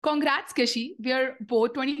Congrats, Kishi. We are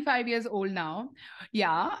both 25 years old now.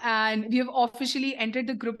 Yeah. And we have officially entered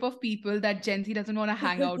the group of people that Gen Z doesn't want to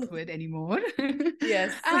hang out with anymore.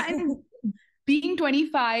 Yes. And being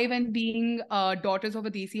 25 and being daughters of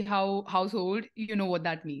a Desi household, you know what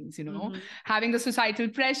that means, having the societal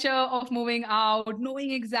pressure of moving out,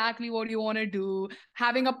 knowing exactly what you want to do,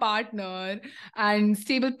 having a partner and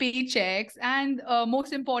stable paychecks, and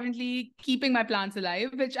most importantly, keeping my plants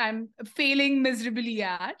alive, which I'm failing miserably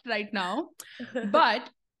at right now.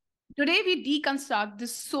 But today, we deconstruct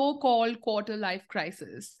this so-called quarter life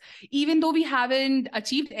crisis. Even though we haven't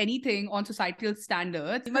achieved anything on societal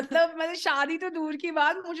standards, मतलब शादी तो दूर की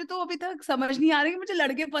बात, मुझे तो अभी तक समझ नहीं आ रही कि मुझे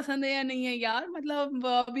लड़के पसंद है या नहीं है यार. मतलब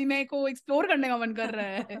अभी मेरे को एक्सप्लोर करने का मन कर रहा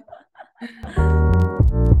है.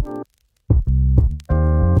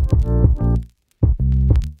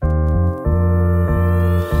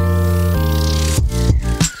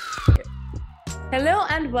 Hello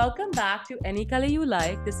and welcome back to Any Color You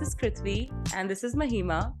Like. This is Krithvi and this is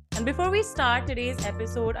Mahima. And before we start today's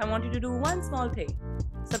episode, I want you to do one small thing.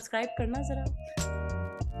 Subscribe karna zara.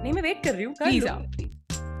 नहीं मैं wait कर रही हूँ. Please,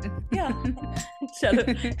 Yeah. Chalo,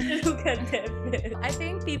 I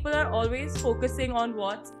think people are always focusing on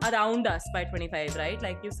what's around us by 25, right?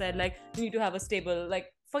 Like you said, like you need to have a stable,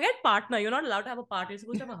 forget partner. You're not allowed to have a partner. You're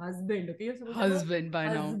supposed to have a husband, okay? You're supposed husband to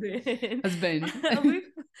have a husband. Husband. We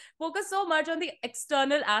focus so much on the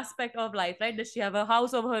external aspect of life, right? Does she have a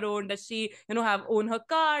house of her own? Does she, own her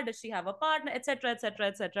car? Does she have a partner, etc., etc.,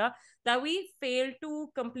 etc.? That we fail to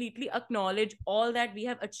completely acknowledge all that we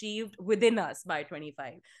have achieved within us by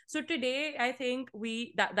 25. So today, I think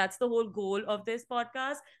that's the whole goal of this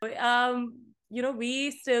podcast.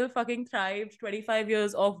 We still fucking thrived 25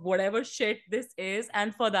 years of whatever shit this is.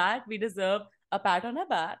 And for that, we deserve a pat on our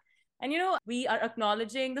back. And, we are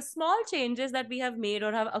acknowledging the small changes that we have made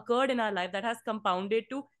or have occurred in our life that has compounded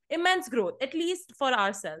to immense growth, at least for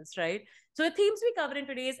ourselves, right? So the themes we cover in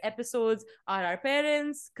today's episodes are our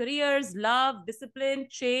parents, careers, love, discipline,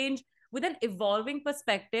 change, with an evolving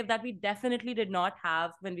perspective that we definitely did not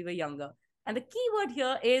have when we were younger. And the key word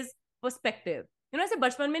here is perspective. ऐसे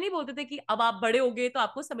बचपन में नहीं बोलते थे कि अब आप बड़े हो गए तो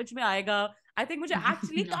आपको समझ में आएगा. I think मुझे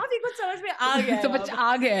actually काफी कुछ समझ में आ गया है. समझ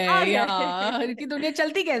आ गया है यार कि दुनिया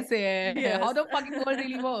चलती कैसे है. Yes. How the fucking world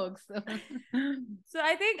really works. So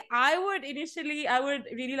I think I would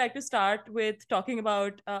really like to start with talking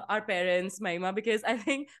about our parents, Mahima, because I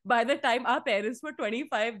think by the time our parents were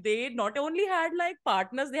 25, they not only had like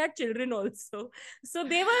partners, they had children also. So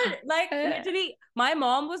they were like literally, my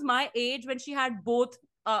mom was my age when she had both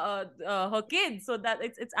her kids, so that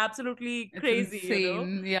it's absolutely crazy. It's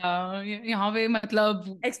insane. Yeah, यहाँ पे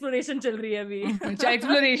मतलब exploration चल रही है अभी.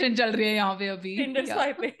 exploration चल रही है यहाँ पे अभी. Tinder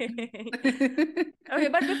swiping. Okay,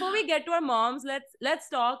 but before we get to our moms, let's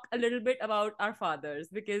talk a little bit about our fathers,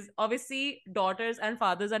 because obviously daughters and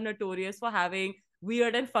fathers are notorious for having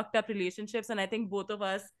weird and fucked up relationships, and I think both of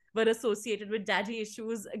us were associated with daddy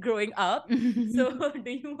issues growing up. So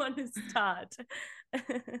do you want to start?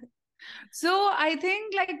 So I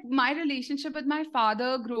think like my relationship with my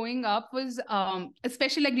father growing up was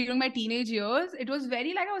especially like during my teenage years, it was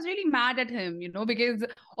very like I was really mad at him, because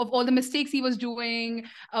of all the mistakes he was doing,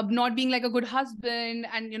 not being like a good husband.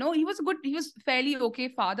 And he was fairly okay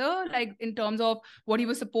father, like in terms of what he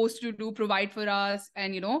was supposed to do, provide for us.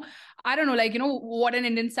 And I don't know, like what an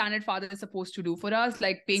Indian standard father is supposed to do for us,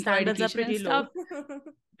 like paying Standards for education and low.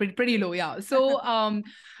 stuff. Pretty low, yeah. So I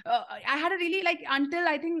had a really like until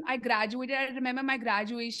I think I graduated. I remember my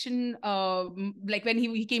graduation, like when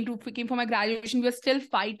he came for my graduation, we were still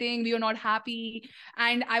fighting. We were not happy,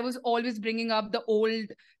 and I was always bringing up the old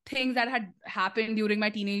things that had happened during my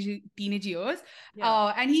teenage years.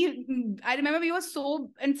 Yeah. And I remember we were so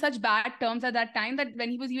in such bad terms at that time that when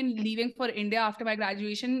he was even leaving for India after my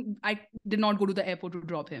graduation, I did not go to the airport to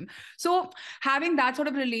drop him. So having that sort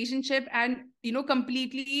of relationship and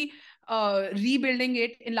completely rebuilding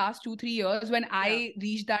it in last 2-3 years when I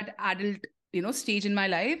reached that adult stage in my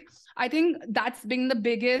life, I think that's been the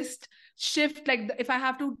biggest shift. Like if I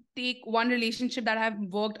have to take one relationship that I've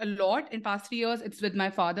worked a lot in past 3 years, it's with my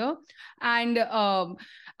father. And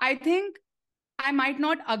I think I might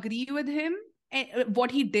not agree with him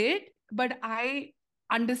what he did, but I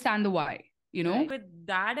understand the why, Right. With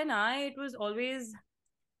dad and it was always,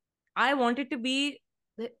 I wanted to be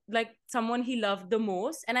like someone he loved the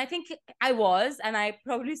most, and I think I was, and I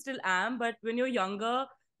probably still am. But when you're younger,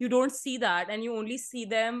 you don't see that, and you only see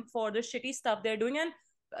them for the shitty stuff they're doing. And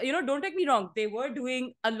don't take me wrong, they were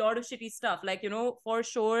doing a lot of shitty stuff, like for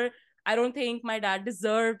sure I don't think my dad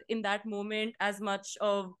deserved in that moment as much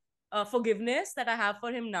of forgiveness that I have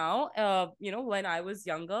for him now, when I was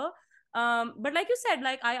younger. But like you said,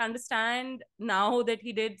 like I understand now that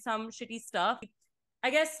he did some shitty stuff. I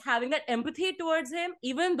guess having that empathy towards him,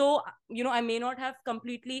 even though, I may not have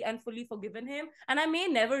completely and fully forgiven him, and I may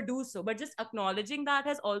never do so, but just acknowledging that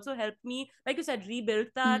has also helped me, like you said, rebuild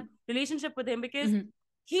that relationship with him, because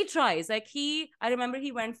he tries. Like I remember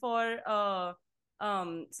he went for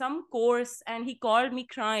some course and he called me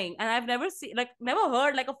crying, and I've never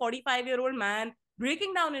heard like a 45-year-old man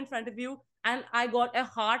breaking down in front of you. And I got a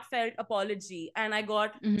heartfelt apology, and I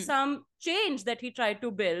got some change that he tried to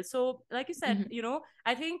build. So like you said,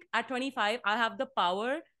 I think at 25 I have the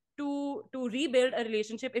power to rebuild a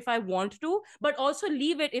relationship if I want to, but also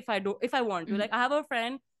leave it if I want to. Like I have a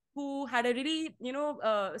friend who had a really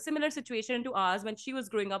similar situation to ours when she was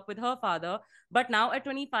growing up with her father, but now at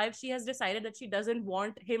 25 she has decided that she doesn't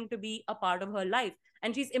want him to be a part of her life,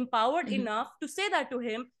 and she's empowered enough to say that to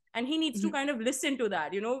him, and he needs to kind of listen to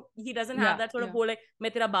that. He doesn't have that sort of whole like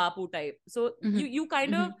 "main tera bapu" type. So you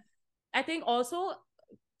kind of, I think also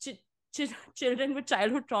children with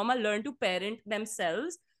childhood trauma learn to parent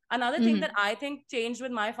themselves. Another thing that I think changed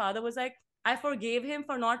with my father was like, I forgave him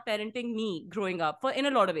for not parenting me growing up, for in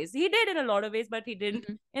a lot of ways. He did in a lot of ways, but he didn't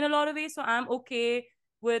in a lot of ways. So I'm okay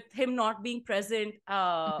with him not being present.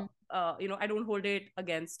 I don't hold it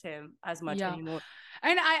against him as much anymore.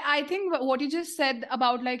 And I think what you just said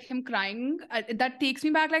about like him crying, that takes me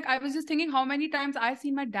back. Like I was just thinking how many times I've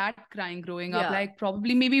seen my dad crying growing up. Like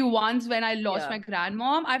probably maybe once when I lost my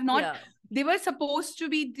grandmom. I've not. They were supposed to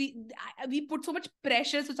be we put so much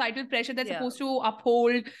pressure, societal pressure, that's supposed to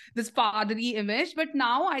uphold this fatherly image. But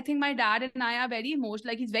now I think my dad and I are very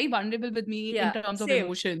emotional. Like he's very vulnerable with me in terms of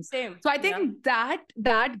emotions. So I think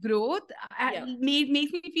that growth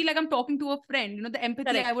makes me feel like I'm talking to a friend. The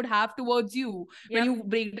empathy I would have towards you when you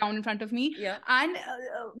break down in front of me. And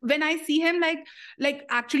when I see him like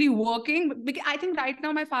actually working, because I think right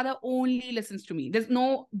now my father only listens to me. There's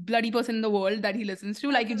no bloody person in the world that he listens to.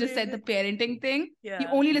 Like you just said, the parenting thing, he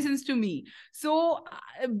only listens to me. So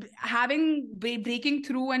breaking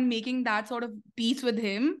through and making that sort of peace with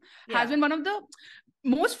him has been one of the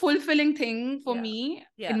most fulfilling thing for me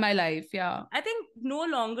in my life. I think no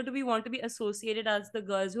longer do we want to be associated as the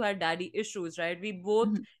girls who had daddy issues, right? We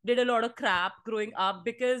both did a lot of crap growing up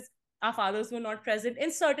because our fathers were not present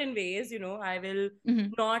in certain ways. I will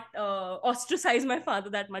not ostracize my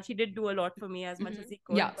father that much. He did do a lot for me as much as he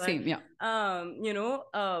could. Same.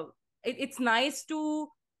 It's nice to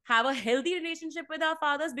have a healthy relationship with our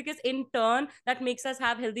fathers, because in turn that makes us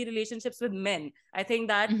have healthy relationships with men. I think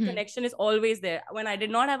that connection is always there. When I did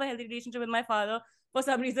not have a healthy relationship with my father, for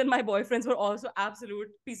some reason my boyfriends were also absolute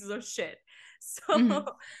pieces of shit.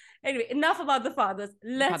 So anyway, enough about the fathers.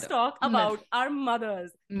 Let's talk about our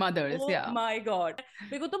mothers. Oh my god,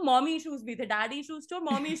 मेरे को तो mommy issues भी थे, daddy issues तो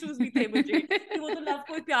mommy issues भी थे मुझे कि वो तो love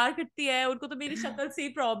को प्यार करती है, उनको तो मेरी शक्ल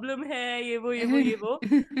से problem है, ये वो.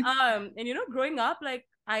 And growing up, like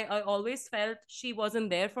I always felt she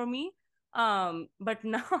wasn't there for me. But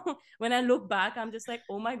now when I look back, I'm just like,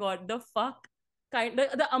 oh my god,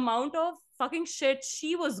 the amount of fucking shit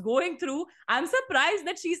she was going through. I'm surprised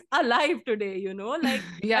that she's alive today, like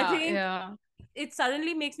I think it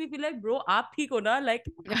suddenly makes me feel like, bro, aap theek ho na? Like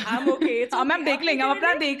I'm okay. It's okay. हम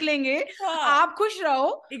देख लेंगे आप खुश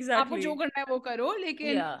रहो. Exactly. आपको जो करना है वो करो.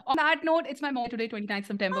 लेकिन on that note, it's my mom today, 29th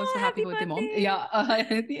September. So happy birthday, mom.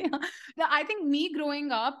 I think me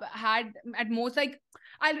growing up had at most like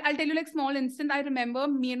I'll tell you like small instant. I remember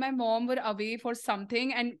me and my mom were away for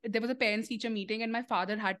something, and there was a parents teacher meeting, and my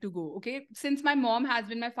father had to go. Okay, since my mom has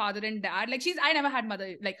been my father and dad, like I never had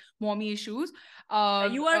mommy issues.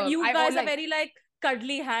 You guys are very like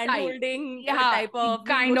cuddly hand holding type of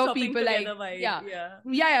kind of people, like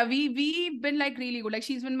vibe. We've been like really good. Like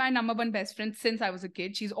she's been my number one best friend since I was a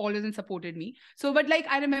kid. She's always supported me. So but like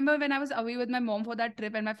I remember when I was away with my mom for that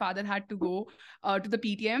trip and my father had to go to the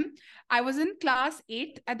PTM, I was in class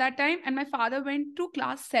 8 at that time, and my father went to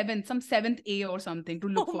class 7, some 7th A or something, to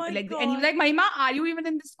look for like God. And he was like, Mahima, are you even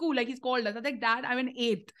in the school? Like he's called us. I was like, Dad, I'm in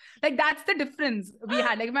 8th. Like that's the difference we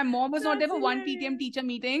had. Like my mom was not there for one PTM teacher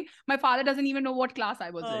meeting, my father doesn't even know what class I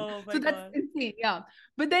was in. So that's insane.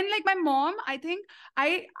 But then like my mom, I think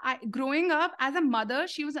I growing up as a mother,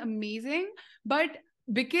 she was amazing, but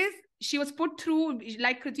because she was put through,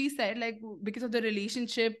 like Kriti said, like because of the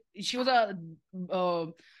relationship, she was a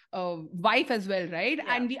wife as well, right?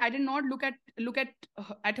 And I did not look at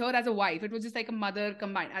her as a wife. It was just like a mother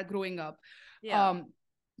combined growing up.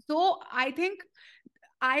 So I think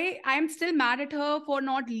I am still mad at her for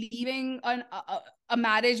not leaving a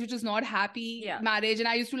marriage which is not happy marriage, and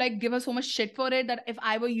I used to like give her so much shit for it, that if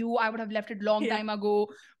I were you, I would have left it long time ago.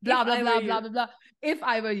 Blah blah blah blah blah blah. If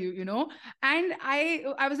I were you, you know. And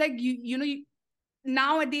I was like, you know.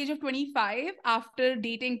 Now at the age of 25, after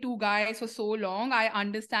dating two guys for so long, I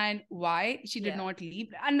understand why she did not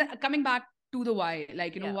leave. And coming back to the why,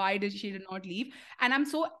 like, you know, why did she did not leave? And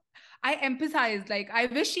I empathize, like, I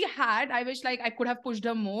wish she had, I wish like I could have pushed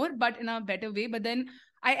her more, but in a better way. But then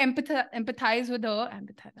I empathize with her.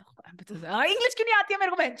 Empathize. English क्यों नहीं आती है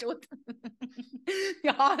मेरे को बहनचोद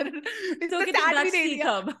यार तो कितना blush थी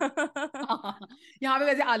तब यहाँ पे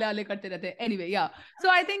वैसे आले आले करते रहते हैं. Anyway, yeah. So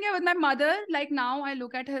I think with my mother, like now I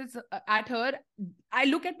look at her, I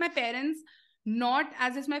look at my parents not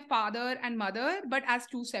as my father and mother, but as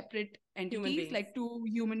two separate entities, like two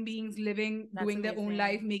human beings living, doing their own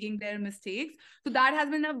life, making their mistakes. So that has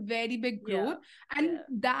been a very big growth. And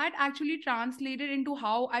that actually translated into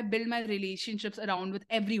how I build my relationships around with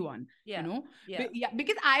everyone, you know?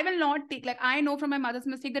 Because I will not take, like, I know from my mother's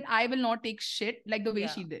mistake that I will not take shit like the way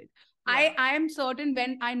she did. I am certain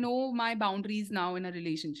when I know my boundaries now in a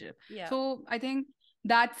relationship. So I think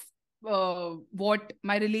that's what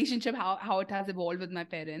my relationship, how it has evolved with my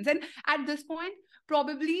parents. And at this point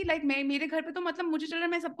probably like मेरे घर पे तो मतलब मुझे चल रहा है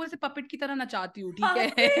मैं सबको ऐसे puppet की तरह नचाती हूँ,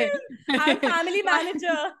 ठीक है. I'm family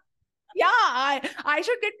manager. I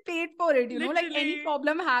should get paid for it, you know. Like any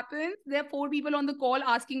problem happens, there are 4 people on the call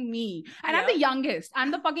asking me, and I'm the youngest.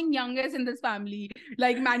 I'm the fucking youngest in this family,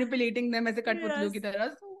 like manipulating them as a katputliyo ki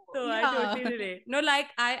tarah. So I totally relate. No, like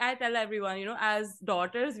I tell everyone, you know, as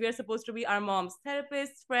daughters, we are supposed to be our mom's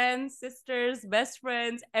therapists, friends, sisters, best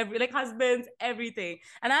friends, like husbands, everything.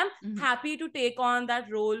 And I'm happy to take on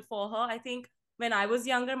that role for her. I think when I was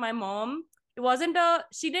younger, my mom,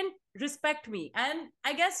 she didn't respect me. And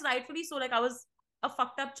I guess rightfully so, like I was a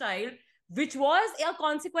fucked up child, which was a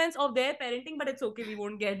consequence of their parenting, but it's okay, we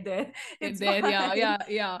won't get there. It's there,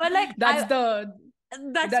 yeah. But like that's a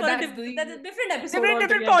different episode,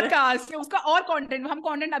 different podcast. उसका और content, हम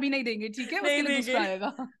content अभी नहीं देंगे, ठीक है? उसके लिए दूसरा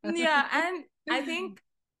आएगा. Yeah, and I think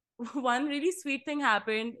one really sweet thing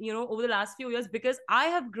happened, you know, over the last few years, because I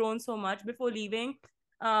have grown so much before leaving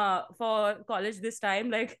for college this time.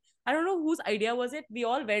 Like, I don't know whose idea was it. We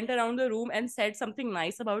all went around the room and said something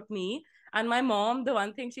nice about me. And my mom, the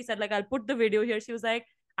one thing she said, like, I'll put the video here. She was like,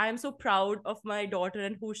 I am so proud of my daughter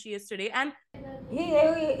and who she is today. And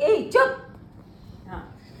hey, chup!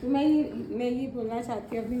 मैं ये बोलना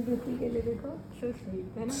चाहती हूँ अपनी बेटी के लिए. देखो, so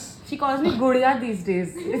sweet है ना. She calls me Gudiya these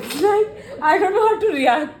days. It's like I don't know how to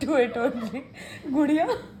react to it only. Gudiya.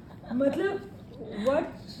 मतलब what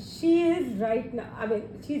she is right now. I mean,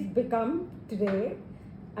 she's become today.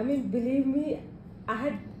 I mean, believe me, I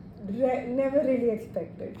had never really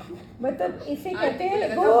expected. मतलब इसे कहते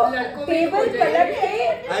हैं वो table पलट के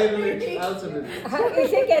हाँ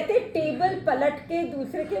इसे कहते हैं टेबल पलट के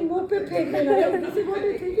दूसरे के मुंह पे फेंक देना. This is what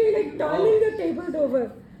it's like turning the tables over,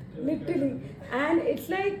 literally. And it's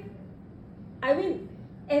like, I mean,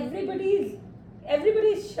 everybody's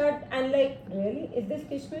shut and like, really, is this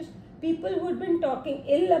kishmish? People who'd been talking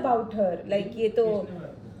ill about her, like ये तो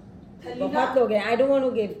बहुत लोग हैं. I don't want to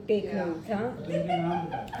take names, huh?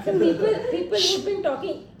 So people who've been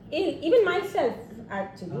talking ill, even myself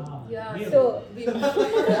actually. So I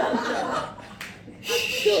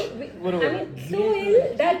mean, so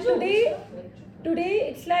ill that today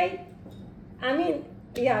it's like, I mean,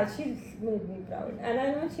 yeah, she's made me proud, and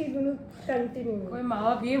I know she's going to continue. कोई माँ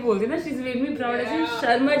बाप ये बोलते ना, she's made me proud. ऐसे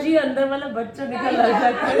शर्मा जी अंदर वाला बच्चा निकल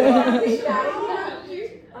जाता है.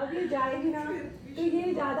 अब ये जाएगी ना तो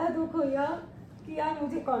ये ज़्यादा दुख होगा कि यार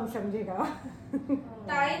मुझे कौन समझेगा.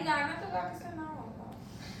 ताई जाना तो वापस ना होगा.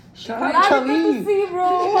 Shut see, bro.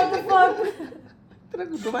 What the fuck? तेरा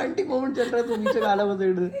रोमांटिक मोमेंट चल रहा है तो नीचे गाना बजा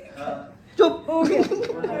दे. चुप हो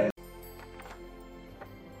गया.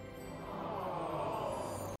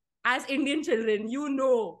 As Indian children, you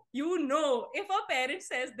know, if a parent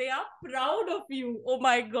says they are proud of you, oh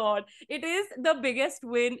my God, it is the biggest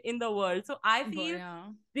win in the world. So I feel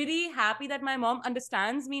really happy that my mom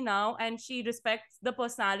understands me now and she respects the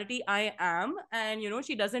personality I am. And, you know,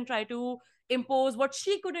 she doesn't try to impose what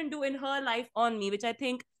she couldn't do in her life on me, which I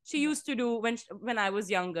think she used to do when I was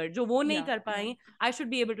younger. Jo wo nahi kar pai, I should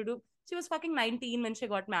be able to do. She was fucking 19 when she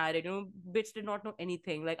got married. You know, bitch did not know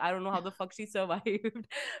anything. Like, I don't know how the fuck she survived.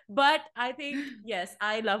 But I think, yes,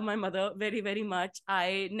 I love my mother very, very much.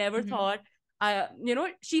 I never thought, you know,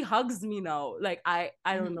 she hugs me now. Like, I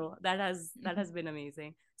don't know. That has been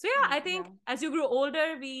amazing. So yeah, I think as you grow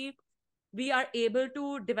older, we are able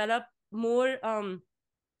to develop more,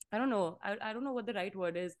 I don't know what the right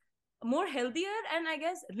word is. more healthier and I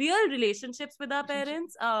guess real relationships with our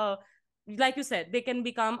parents. Like you said, they can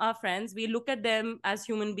become our friends. We look at them as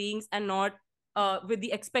human beings and not with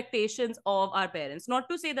the expectations of our parents. Not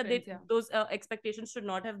to say that those expectations should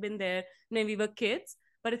not have been there when we were kids,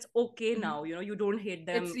 but it's okay now. You know, you don't hate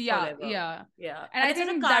them forever. Yeah. And I it's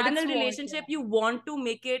think a cardinal that's relationship. You want to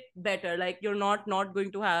make it better. Like you're not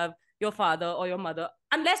going to have your father or your mother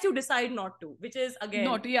unless you decide not to, which is again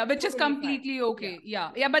not which is totally completely fine.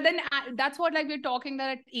 okay. But then that's what, like, we're talking that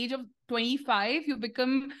at age of 25 you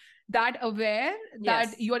become that aware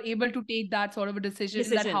that you are able to take that sort of a decision.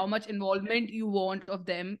 That how much involvement you want of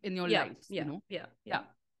them in your lives. You know.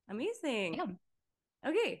 Amazing.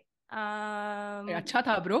 Okay. अच्छा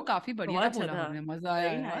था bro, काफी बढ़िया था, बोला हमने, मजा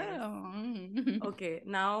आया. Okay,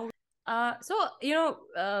 now so you know,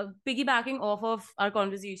 piggybacking off of our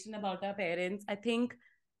conversation about our parents, I think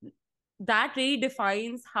that really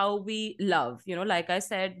defines how we love. You know, like I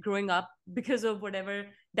said, growing up, because of whatever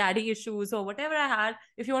daddy issues or whatever I had,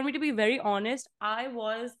 if you want me to be very honest, I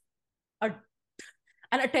was an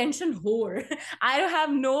attention whore. I have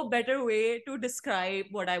no better way to describe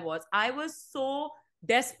what I was. I was so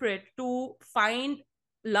desperate to find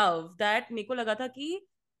love that मेरे को लगा था कि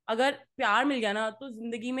अगर प्यार मिल गया ना तो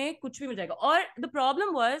जिंदगी में कुछ भी मिल जाएगा. और the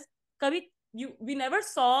problem was कभी we never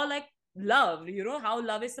saw like love, you know, how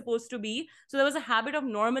love is supposed to be. So there was a habit of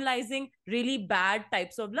normalizing really bad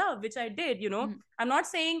types of love, which I did, you know. I'm not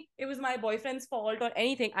saying it was my boyfriend's fault or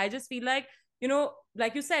anything. I just feel like, you know,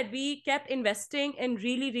 like you said, we kept investing in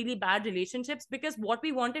really, really bad relationships because what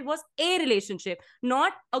we wanted was a relationship,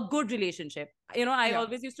 not a good relationship. You know, I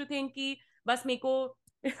always used to think ki bas meko,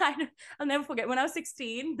 I'll never forget when I was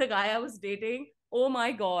 16, the guy I was dating, oh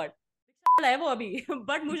my god,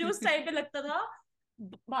 but मुझे उस time पे लगता था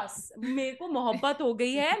बस मेरे को मोहब्बत हो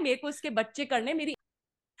गई है, मेरे को इसके बच्चे करने, मेरी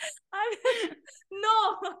no.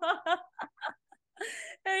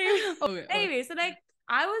 Anyway, so like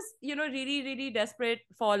I was, you know, really, really desperate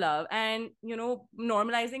for love, and you know,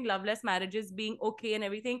 normalizing loveless marriages being okay and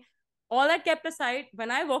everything. All that kept aside,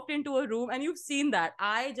 when I walked into a room, and you've seen that,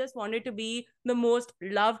 I just wanted to be the most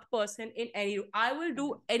loved person in any room. I will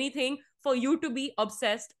do anything for you to be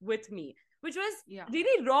obsessed with me, which was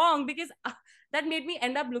really wrong because that made me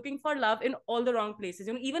end up looking for love in all the wrong places.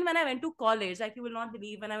 You know, even when I went to college, like you will not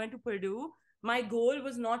believe, when I went to Purdue, my goal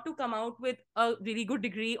was not to come out with a really good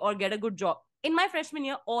degree or get a good job. In my freshman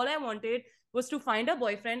year, all I wanted was to find a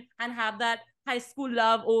boyfriend and have that high school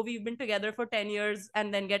love. Oh, we've been together for 10 years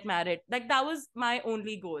and then get married. Like that was my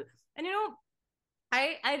only goal. And you know,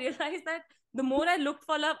 I realized that the more I looked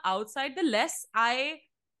for love outside, the less I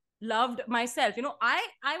loved myself. You know,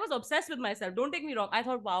 I was obsessed with myself. Don't take me wrong. I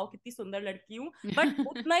thought, wow, kitni sundar ladki hu. But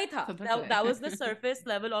utna hi tha. That was the surface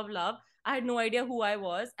level of love. I had no idea who I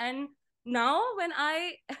was. And now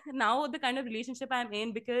now the kind of relationship I'm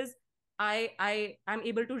in, because I'm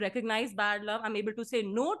able to recognize bad love, I'm able to say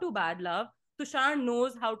no to bad love. Tushar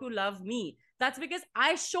knows how to love me. That's because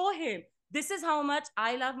I show him, this is how much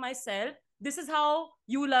I love myself. This is how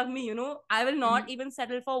you love me, you know. I will not even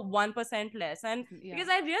settle for 1% less. And because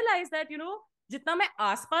I realized that, you know, jitna main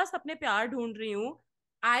aas-paas apne pyar dhoond rahi hu,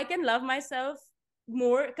 I can love myself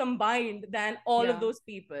more combined than all of those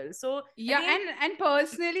people. So and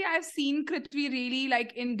personally I've seen Krithvi really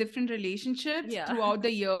like in different relationships throughout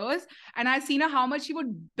the years, and I've seen her how much she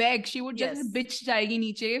would beg, she would just bitch jayegi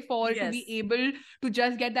niche for to be able to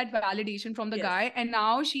just get that validation from the guy. And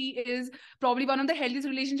now she is probably one of the healthiest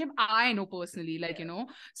relationship I know personally, like you know.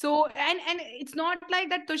 So and it's not like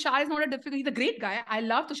that Tushar is not a difficult, he's a great guy. I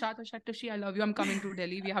love Tushar, Tushi, I love you, I'm coming to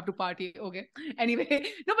Delhi, we have to party. Okay, anyway,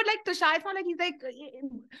 no, but like Tushar, it's not like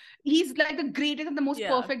he's like the greatest and the most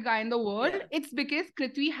perfect guy in the world. It's because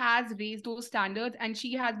Krithvi has raised those standards, and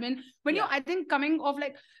she has been, when you, I think, coming off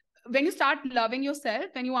like, when you start loving yourself,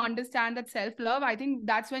 when you understand that self-love, I think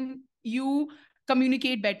that's when you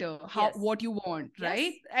communicate better what you want,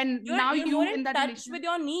 right? And now you're you more in that touch with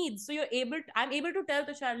your needs. So I'm able to tell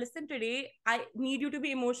Tushar, listen, today I need you to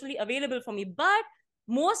be emotionally available for me, but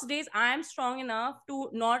most days I am strong enough to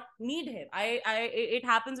not need him. It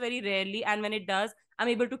happens very rarely, and when it does, I'm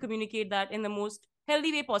able to communicate that in the most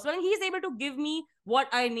healthy way possible, and he's able to give me what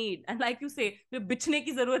I need. And like you say, बिछने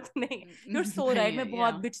की जरूरत नहीं. You're so right. मैं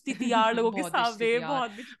बहुत बिछती थी यार लोगों के सामने,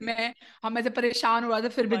 बहुत बिछती. मैं हमें से परेशान हो रहा था,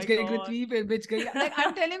 फिर बिछ गई Krithvi, फिर बिछ गई. Like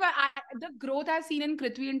I'm telling you, the growth I've seen in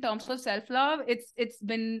Krithvi in terms of self-love, it's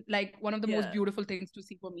been like one of the most beautiful things to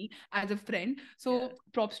see for me as a friend. So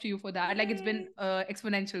props to you for that. Like it's been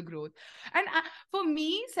exponential growth. And for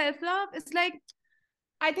me, self-love is like,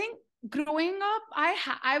 I think growing up,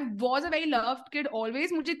 I was a very loved kid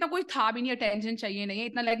always. मुझे इतना कोई था भी नहीं, attention चाहिए नहीं,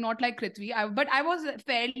 इतना like not like Prithvi. But I was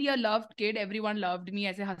fairly a loved kid. Everyone loved me.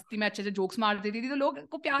 ऐसे हंसती में अच्छे से jokes मार देती थी, तो लोग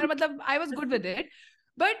को प्यार, मतलब I was good with it.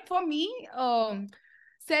 But for me,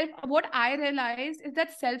 what I realized is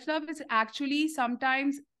that self-love is actually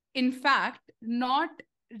sometimes, in fact, not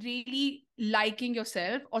really liking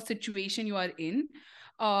yourself or situation you are in.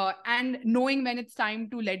 And knowing when it's time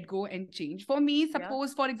to let go and change. For me,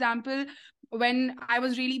 suppose, for example, when I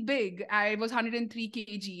was really big, I was 103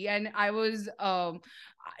 kg, and I was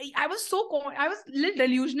I was I was a little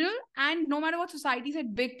delusional, and no matter what society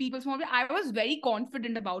said, big people, small people, I was very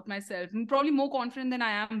confident about myself, probably more confident than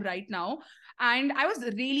I am right now. And I was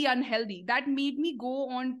really unhealthy. That made me go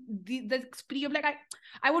on the spree of like,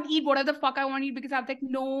 I would eat whatever the fuck I want to eat, because I was like,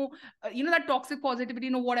 no, that toxic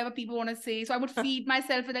positivity, whatever people want to say. So I would feed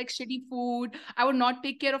myself with like shitty food. I would not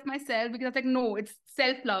take care of myself, because I was like, no, it's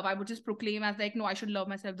self-love. I would just proclaim as like, no, I should love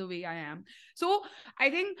myself the way I am. So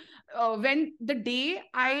I think when the day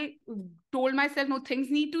I told myself, no,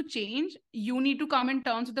 things need to change, you need to come in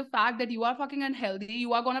terms with the fact that you are fucking unhealthy,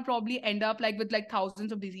 you are going to probably end up like with like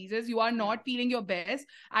thousands of diseases, you are not feeling your best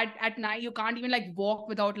at night, you can't even like walk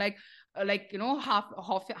without like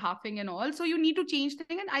halving and all. So you need to change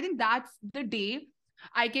things. And I think that's the day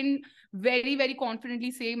I can very, very confidently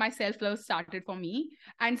say my self-love started for me.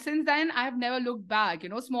 And since then, I have never looked back.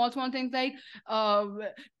 Small things like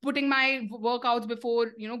putting my workouts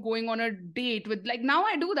before, going on a date with, like, now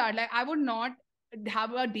I do that. Like, I would not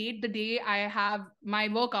have a date the day I have my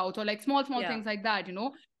workouts, or like small things like that,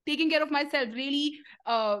 taking care of myself. Really,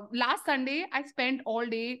 last Sunday, I spent all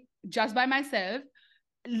day just by myself,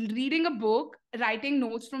 reading a book, writing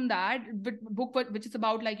notes from that book, which is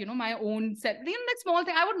about like, my own self, like small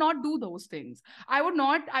thing. I would not do those things. I would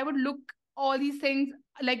look all these things,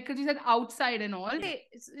 like, because you said outside and all.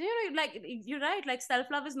 Like, you're right. Like,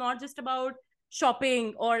 self-love is not just about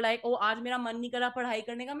shopping or like, oh, aaj mera man nahi kar raha padhai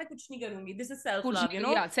karne ka, main kuch nahi karungi. This is self-love,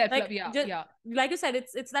 Yeah, self-love, like, like you said,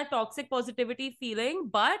 it's that toxic positivity feeling.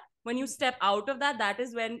 But when you step out of that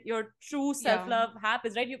is when your true self-love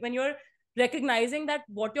happens, right? When you're recognizing that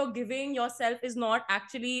what you're giving yourself is not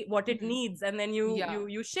actually what it needs, and then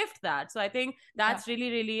you shift that. So I think that's really,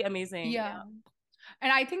 really amazing.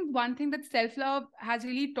 And I think one thing that self-love has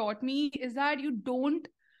really taught me is that you don't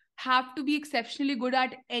have to be exceptionally good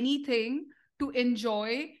at anything to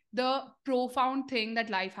enjoy the profound thing that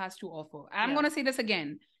life has to offer. And I'm going to say this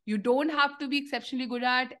again. You don't have to be exceptionally good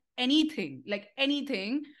at anything, like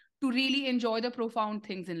anything, to really enjoy the profound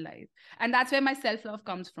things in life. And that's where my self-love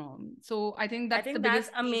comes from. So I think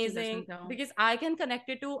that's amazing, because I can connect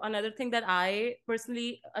it to another thing that I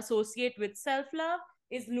personally associate with self-love,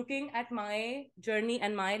 is looking at my journey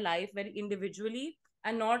and my life very individually,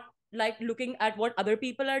 and not like looking at what other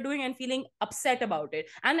people are doing and feeling upset about it.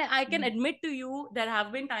 And I can admit to you, there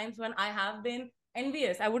have been times when I have been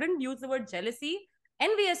envious. I wouldn't use the word jealousy,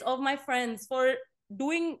 envious of my friends for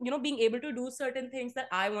doing, being able to do certain things that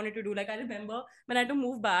I wanted to do. Like, I remember when I had to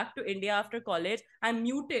move back to India after college, I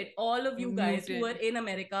muted all of you guys who were in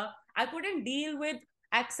America. I couldn't deal with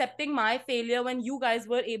accepting my failure when you guys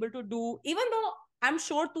were able to do, even though I'm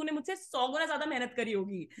sure तूने मुझसे 100 गुना ज्यादा मेहनत करी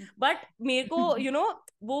होगी, but मेरे को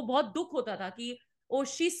वो बहुत दुख होता था कि oh,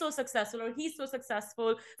 she's so successful or he's so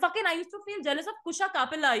successful. Fucking, I used to feel jealous of Kusha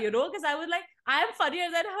Kapila, because I was like, I am funnier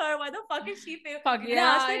than her. Why the fuck is she famous? मैंने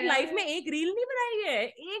आज तक life में एक reel नहीं बनाई है,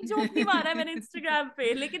 एक joke नहीं मारा है मैंने Instagram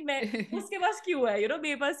पे, लेकिन मैं उसके पास क्यों है,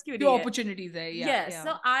 मेरे पास क्यों नहीं है? Opportunities है, yes.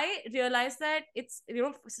 So I realized that it's,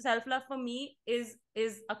 self-love for me is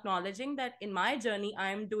acknowledging that in my journey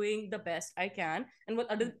I am doing the best I can, and what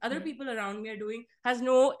other people around me are doing has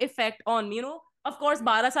no effect on me. Of course,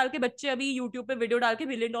 12 साल के बच्चे अभी YouTube पे video डाल के $1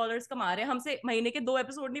 billion कमा रहे हैं, हमसे महीने के 2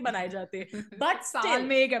 एपिसोड नहीं बनाए जाते, but साल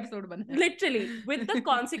में 1 एपिसोड बना, literally, with the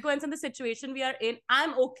consequence and the situation we are in,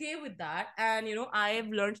 I'm okay with that. And I've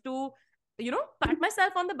learned to pat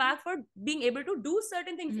myself on the back for being able to do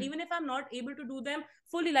certain things, even if I'm not able to do them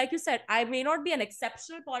fully. Like you said, I may not be an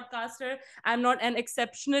exceptional podcaster, I'm not an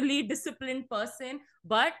exceptionally disciplined person,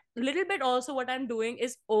 but a little bit also what I'm doing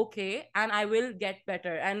is okay, and I will get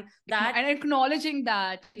better. And that, and acknowledging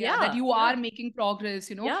that that you are making progress,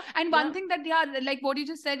 and one thing that like what you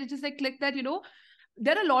just said, it just like click that,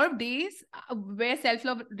 there are a lot of days where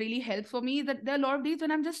self-love really helps for me, that there are a lot of days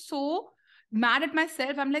when I'm just so mad at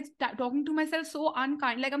myself. I'm like talking to myself so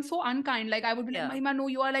unkind. Like, I'm so unkind. Like, I would be like, Mahima, no,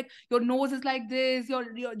 you are like, your nose is like this, your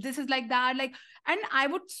this is like that. Like, and I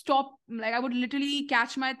would stop. Like, I would literally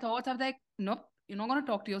catch my thoughts. I was like, nope, you're not going to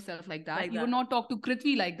talk to yourself like that. Like You that. would not talk to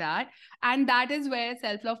Krithvi like that. And that is where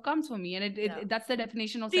self-love comes for me. And Yeah. that's the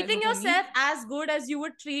definition of Treating self-love for me. yourself as good as you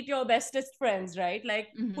would treat your bestest friends, right?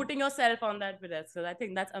 Like Mhm. putting yourself on that pedestal. I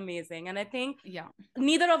think that's amazing. And I think Yeah.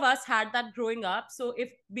 neither of us had that growing up. So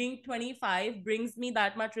if being 25 brings me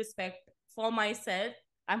that much respect for myself,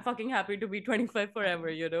 I'm fucking happy to be 25 forever,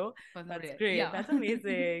 you know? For the That's real. great. Yeah. That's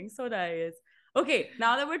amazing. So nice. Okay,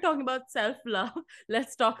 now that we're talking about self-love,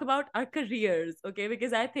 let's talk about our careers, okay?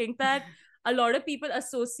 Because I think that a lot of people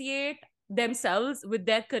associate themselves with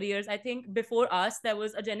their careers. I think before us, there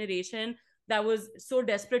was a generation that was so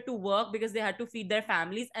desperate to work because they had to feed their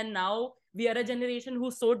families. And now we are a generation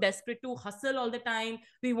who's so desperate to hustle all the time.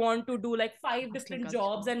 We want to do like 5 Hustling different culture.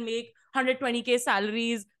 jobs and make 120K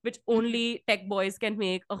salaries, which only tech boys can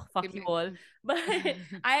make. Oh, fuck Give you me- all. But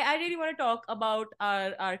I really want to talk about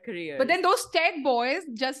our careers. But then those tech boys,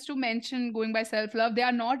 just to mention, going by self-love, they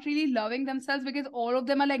are not really loving themselves because all of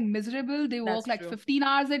them are like miserable. They That's work like true. 15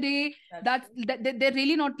 hours a day. That's They're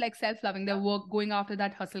really not like self-loving. They're going after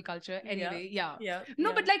that hustle culture. Anyway, yeah. Yeah. No,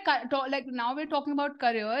 yeah. but like now we're talking about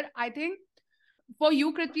career. I think for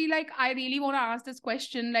you, Krithvi, like I really want to ask this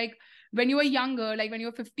question. Like when you were younger, like when you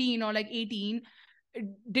were 15 or like 18,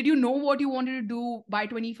 did you know what you wanted to do by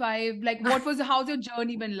 25? Like how's your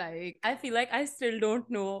journey been like? I feel like I still don't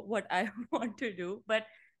know what I want to do. But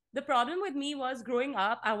the problem with me was growing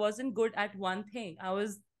up, I wasn't good at one thing. I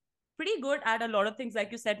was pretty good at a lot of things,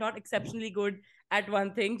 like you said, not exceptionally good at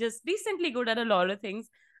one thing, just decently good at a lot of things.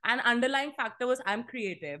 And underlying factor was I'm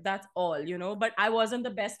creative. That's all, you know. But I wasn't the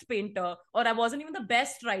best painter, or I wasn't even the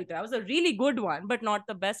best writer. I was a really good one, but not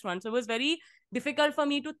the best one. So it was very difficult for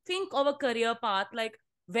me to think of a career path. Like,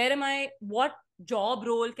 where am I? What job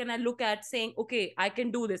role can I look at saying, okay, I can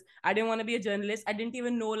do this? I didn't want to be a journalist. I didn't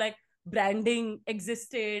even know like branding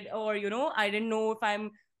existed, or you know, I didn't know if I'm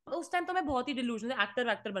उस time तो मैं बहुत ही delusional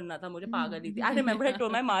actor बनना था मुझे पागल ही थी. I remember I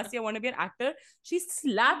told my Masi I want to be an actor. She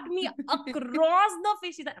slapped me across the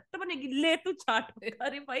face. She's like, actor बनेगी ले तू चाट.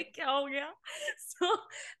 अरे भाई क्या हो गया? So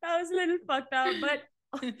that was a little fucked up. But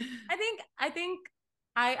I think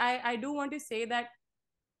I do want to say that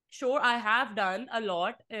sure, I have done a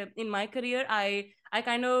lot in my career. I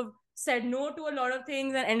kind of said no to a lot of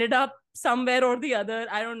things and ended up somewhere or the other.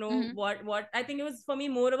 I don't know what. I think it was for me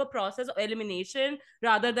more of a process of elimination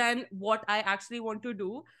rather than what I actually want to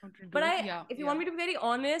do. But if you want me to be very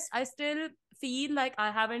honest, I still feel like I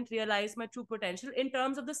haven't realized my true potential in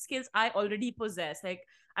terms of the skills I already possess. Like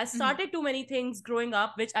I started too many things growing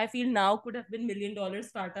up, which I feel now could have been $1 million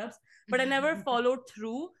startups, but I never followed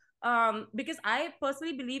through. Because I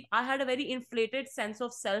personally believe I had a very inflated sense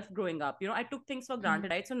of self growing up. You know, I took things for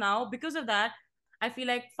granted, right? So now, because of that, I feel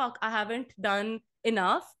like, fuck, I haven't done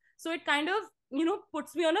enough. So it kind of, you know,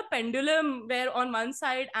 puts me on a pendulum where on one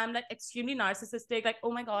side, I'm like extremely narcissistic, like,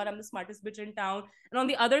 oh my God, I'm the smartest bitch in town. And on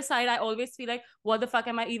the other side, I always feel like, what the fuck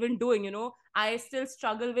am I even doing? You know, I still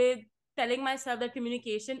struggle with telling myself that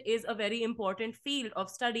communication is a very important field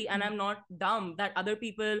of study, and I'm not dumb, that other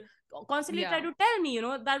people constantly try to tell me, you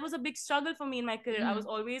know. That was a big struggle for me in my career. I was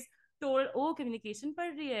always told, oh, communication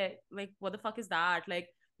par rahi hai. Like, what the fuck is that? Like,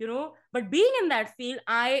 you know, but being in that field,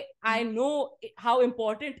 I know how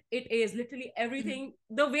important it is. Literally everything,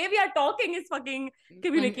 the way we are talking is fucking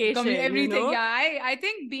communication. Everything. You know? Yeah, I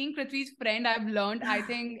think being Krithvi's friend, I've learned. I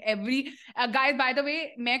think every guys, by the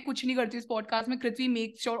way, मैं कुछ नहीं करती इस podcast में. Krithvi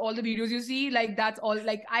makes sure all the videos you see, like that's all.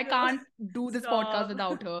 Like I can't do this podcast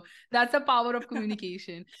without her. That's the power of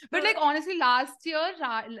communication. But like honestly, last year,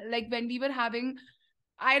 like when we were having,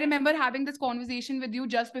 I remember having this conversation with you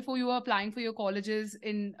just before you were applying for your colleges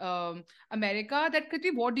in America. That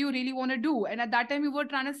Krithvi, what do you really want to do? And at that time, you were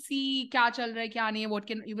trying to see क्या चल रहा है, क्या नहीं है, what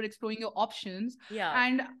can you were exploring your options. Yeah.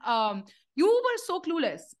 And you were so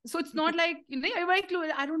clueless. So it's not like, you know, you're very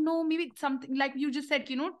clueless. I don't know, maybe something like you just said,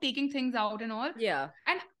 you know, taking things out and all. Yeah.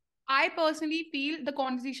 And I personally feel the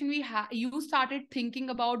conversation we had, you started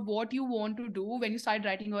thinking about what you want to do when you started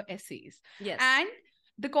writing your essays. Yes. And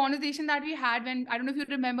the conversation that we had when, I don't know if you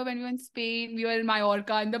remember, when we were in Spain, we were in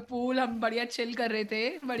Mallorca, in the pool, हम बढ़िया chill कर रहे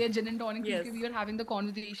थे, बढ़िया gin and tonic, because we were having the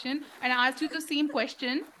conversation, and I asked you the same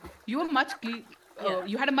question. You were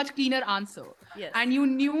you had a much cleaner answer, and you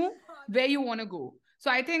knew where you want to go.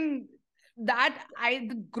 So I think that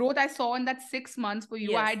the growth I saw in that 6 months for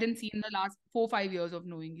you, I didn't see in the last 4-5 years of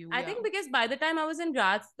knowing you. I think because by the time I was in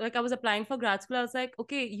grad, like I was applying for grad school, I was like,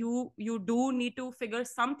 okay, you do need to figure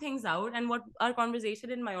some things out. And what our conversation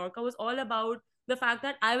in Mallorca was all about, the fact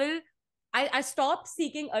that I stopped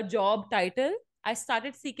seeking a job title. I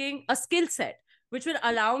started seeking a skill set. which will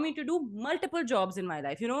allow me to do multiple jobs in my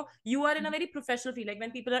life. You know, you are in a very professional field. Like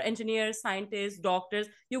when people are engineers, scientists, doctors,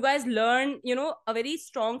 you guys learn, you know, a very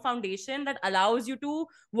strong foundation that allows you to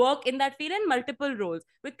work in that field in multiple roles.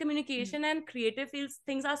 With communication and creative fields,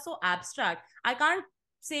 things are so abstract. I can't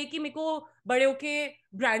say कि मेरे को बड़े होके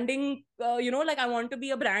branding, you know, like I want to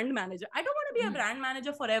be a brand manager. I don't want to be a brand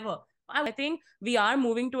manager forever. I think we are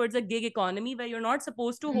moving towards a gig economy where you're not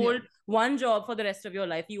supposed to hold one job for the rest of your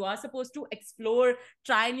life. You are supposed to explore,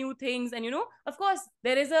 try new things. And, you know, of course,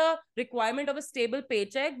 there is a requirement of a stable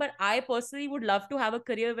paycheck. But I personally would love to have a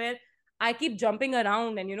career where I keep jumping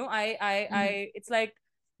around and, you know, it's like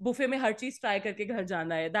buffet में हर चीज try करके घर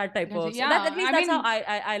जाना है, that type of. So that, at least that's how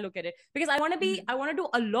I look at it. Because I want to do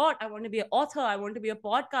a lot. I want to be an author. I want to be a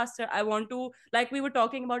podcaster. I want to, like we were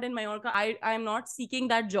talking about in Mallorca, I'm not seeking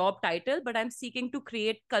that job title, but I'm seeking to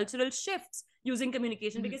create cultural shifts using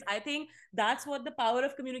communication, because I think that's what the power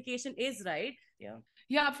of communication is, right?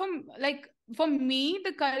 Yeah, for me,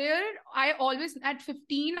 the career, I always, at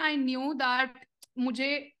 15, I knew that मुझे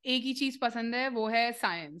एक ही चीज पसंद है, वो है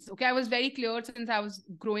science. Okay, I was very clear since I was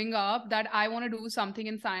growing up that I want to do something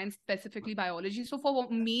in science, specifically biology. So for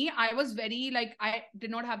me, I was very like, I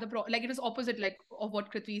did not have like it was opposite like of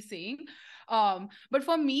what Krithvi is saying. But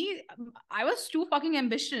for me, I was too fucking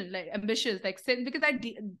ambitious, like because like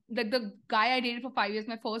the guy I dated for 5 years,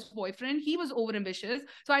 my first boyfriend, he was over ambitious.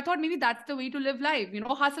 So I thought maybe that's the way to live life, you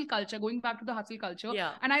know, hustle culture, going back to the hustle culture.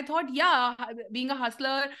 Yeah. And I thought, yeah, being a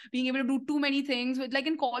hustler, being able to do too many things, like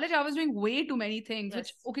in college, I was doing way too many things,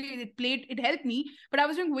 which, okay, it helped me, but I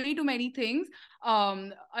was doing way too many things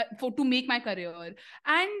to make my career.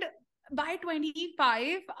 And by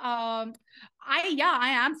 25, I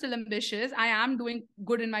am still ambitious. I am doing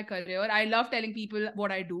good in my career. I love telling people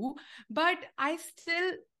what I do, but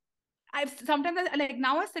sometimes like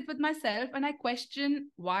now I sit with myself and I question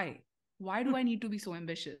why do I need to be so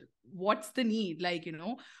ambitious? What's the need? Like, you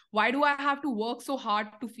know, why do I have to work so hard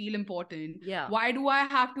to feel important? Yeah. Why do I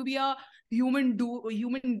have to be a human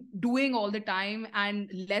doing all the time and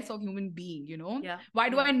less of human being, you know? Yeah. Why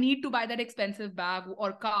do I need to buy that expensive bag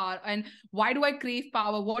or car? And why do I crave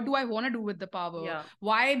power? What do I want to do with the power? Yeah.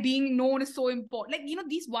 Why being known is so important? Like, you know,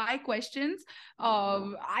 these why questions,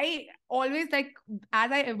 I always, like,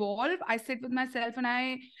 as I evolve, I sit with myself and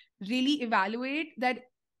I really evaluate that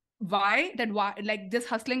why like this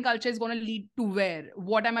hustling culture is going to lead to where,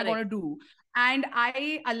 what am I going to do, and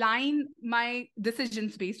I align my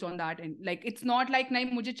decisions based on that. And like, it's not like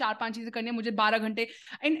nahi mujhe 4-5 cheezein karni hai, mujhe 12 ghante.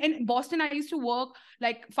 In Boston, I used to work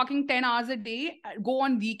like fucking 10 hours a day, go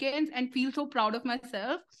on weekends and feel so proud of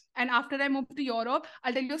myself. And after I moved to Europe,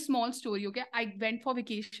 I'll tell you a small story, okay? I went for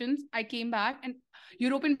vacations, I came back, and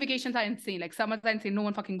European vacations are insane. Like, summers are insane, no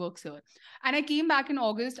one fucking works here. And I came back in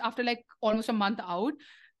August after like almost a month out.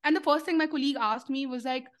 And the first thing my colleague asked me was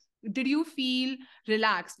like, did you feel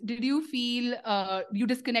relaxed? Did you feel you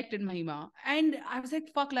disconnected, Mahima? And I was like,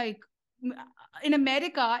 fuck, like in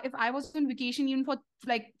America, if I was on vacation even for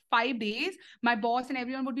like 5 days, my boss and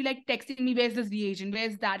everyone would be like texting me, where's this reagent?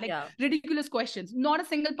 Where's that? Like ridiculous questions. Not a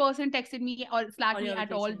single person texted me or slacked me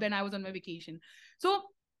at all when I was on my vacation. So,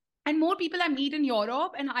 and more people I meet in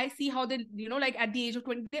Europe, and I see how they, you know, like at the age of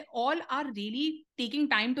 20, they all are really taking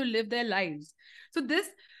time to live their lives. So this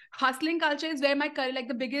hustling culture is where my career, like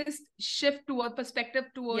the biggest shift toward perspective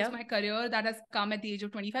towards my career that has come at the age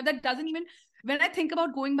of 25. That doesn't even, when I think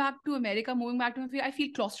about going back to America, moving back to America, I feel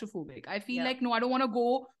claustrophobic. I feel like, no, I don't want to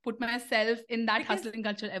go put myself in that hustling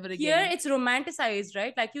culture ever again. Here it's romanticized,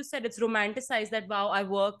 right? Like you said, it's romanticized that, wow, I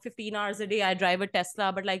work 15 hours a day, I drive a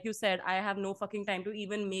Tesla, but like you said, I have no fucking time to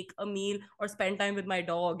even make a meal or spend time with my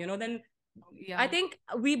dog, you know? Then I think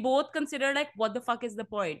we both consider like, what the fuck is the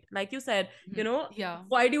point? Like you said, you know,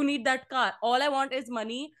 why do you need that car? All I want is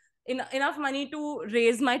money, enough money to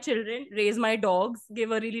raise my children, raise my dogs,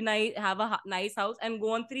 give a really nice, have a nice house, and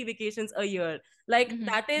go on 3 vacations a year. Like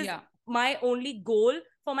that is my only goal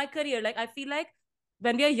for my career. Like I feel like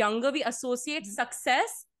when we are younger, we associate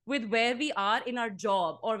success with where we are in our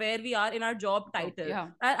job or where we are in our job title.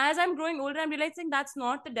 And as I'm growing older, I'm realizing that's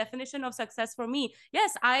not the definition of success for me.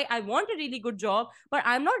 Yes, I want a really good job, but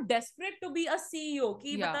I'm not desperate to be a CEO.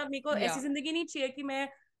 कि मतलब मेरे को ऐसी जिंदगी नहीं चाहिए कि मैं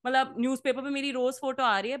मतलब न्यूज़पेपर पे मेरी रोज फोटो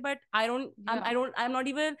आ रही है, but I don't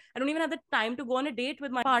even have the time to go on a date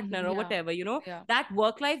with my partner or whatever, you know. That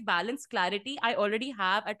work-life balance clarity I already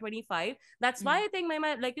have at 25. That's why I think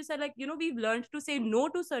my like you said, like, you know, we've learned to say no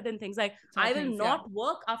to certain things. Like I will not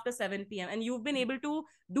work after 7 p.m. and you've been able to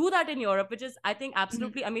do that in Europe, which is, I think,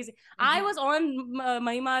 absolutely amazing. I was on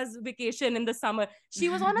Mahima's vacation in the summer. She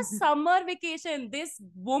was on a summer vacation. This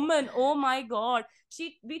woman, oh my God,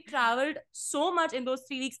 we traveled so much in those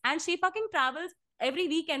 3 weeks, and she fucking travels every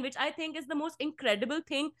weekend, which I think is the most incredible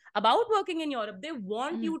thing about working in Europe. They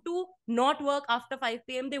want you to not work after 5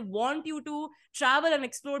 p.m. They want you to travel and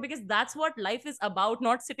explore, because that's what life is about,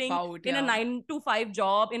 not sitting in a 9 to 5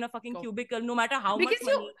 job in a fucking cubicle, no matter how much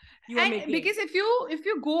money you are making. Because if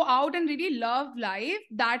you go out and really love life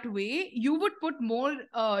that way, you would put more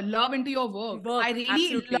love into your work.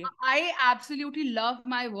 I absolutely love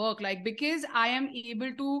my work, like, because I am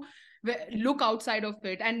able to look outside of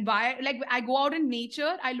it. And why, like, I go out in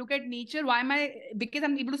nature, I look at nature. Why am I? Because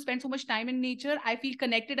I'm able to spend so much time in nature, I feel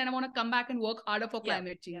connected, and I want to come back and work harder for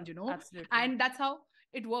climate change, you know. Absolutely. And that's how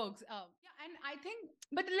it works. And I think,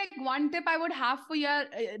 but like, one tip I would have for your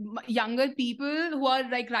younger people who are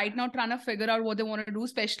like right now trying to figure out what they want to do,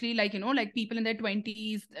 especially like, you know, like people in their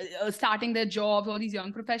 20s starting their jobs, all these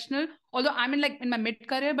young professionals. Although I'm in my mid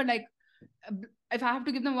career, but like, if I have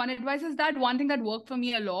to give them one advice, is that one thing that worked for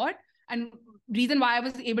me a lot, and reason why I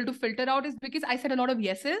was able to filter out, is because I said a lot of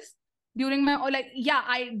yeses during my, or like, yeah,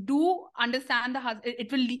 I do understand the hustle.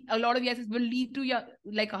 It will a lot of yeses will lead to your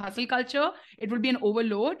like a hustle culture. It will be an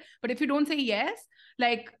overload. But if you don't say yes,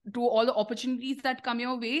 like, to all the opportunities that come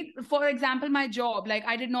your way, for example, my job, like,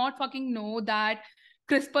 I did not fucking know that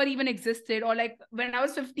CRISPR even existed, or like when I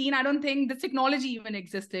was 15, I don't think this technology even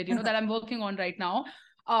existed, you know, that I'm working on right now.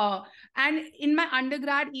 And in my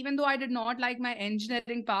undergrad, even though I did not like my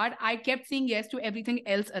engineering part, I kept saying yes to everything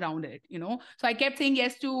else around it, you know. So I kept saying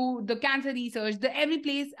yes to the cancer research, the every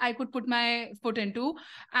place I could put my foot into.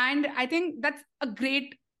 And I think that's a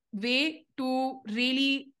great way to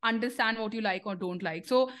really understand what you like or don't like.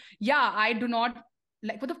 So yeah, I do not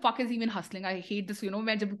like, what the fuck is even hustling? I hate this, you know,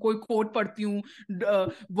 when जब कोई quote पढ़ती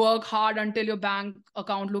हूँ, work hard until your bank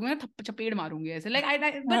account लोग मैं चपेट मारूंगी ऐसे, like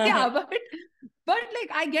but yeah, but like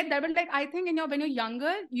I get that, but like I think when you're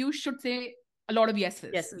younger, you should say a lot of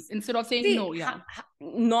yeses instead of saying no. Yeah,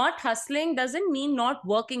 not hustling doesn't mean not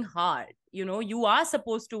working hard. You know, you are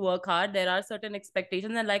supposed to work hard. There are certain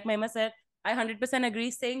expectations, and like Mahima said, I 100% agree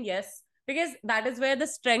saying yes, because that is where the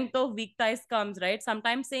strength of weak ties comes, right?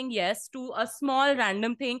 Sometimes saying yes to a small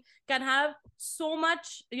random thing can have so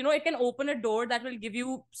much, you know, it can open a door that will give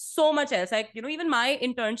you so much else. Like, you know, even my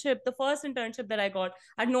internship, the first internship that I got,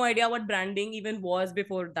 I had no idea what branding even was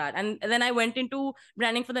before that. And then I went into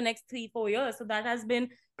branding for the next 3-4 years. So that has been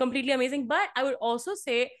completely amazing. But I would also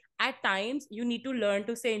say, at times you need to learn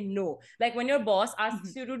to say no. Like when your boss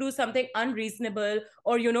asks you to do something unreasonable,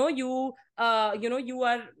 or you know, you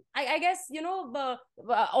are, I guess, you know,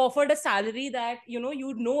 offered a salary that you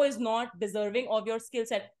know is not deserving of your skill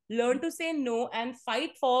set. Learn to say no and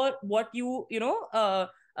fight for what you know,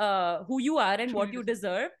 who you are and what you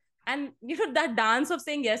deserve. And you know, that dance of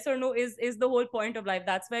saying yes or no is the whole point of life.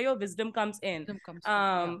 That's where your wisdom comes in.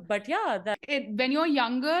 But yeah, when you're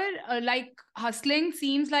younger, like, hustling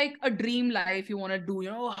seems like a dream life you want to do,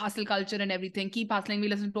 you know, hustle culture and everything, keep hustling. We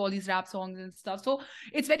listen to all these rap songs and stuff, so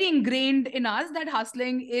it's very ingrained in us that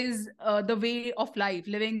hustling is the way of life,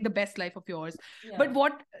 living the best life of yours. But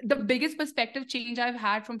what the biggest perspective change I've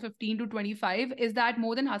had from 15 to 25 is that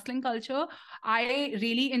more than hustling culture, I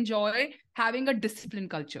really enjoy having a discipline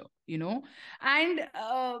culture, you know. And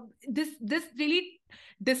this really,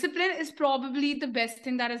 discipline is probably the best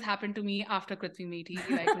thing that has happened to me after Krithvi Methi.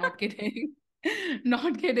 Like, not kidding.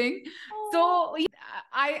 Not kidding. So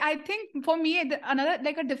I think for me, another,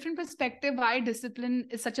 like, a different perspective why discipline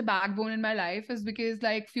is such a backbone in my life is because,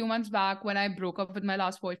 like, few months back when I broke up with my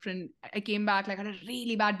last boyfriend, I came back, like, I had a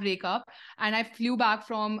really bad breakup, and I flew back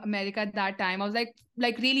from America at that time. I was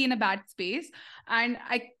like really in a bad space, and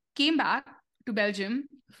I came back to Belgium.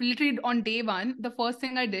 Literally on day one, the first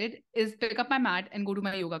thing I did is pick up my mat and go to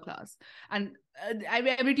my yoga class. And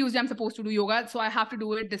every Tuesday I'm supposed to do yoga, so I have to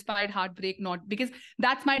do it despite heartbreak, not because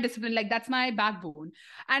that's my discipline, like, that's my backbone.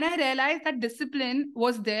 And I realized that discipline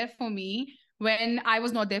was there for me when I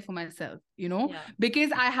was not there for myself, you know,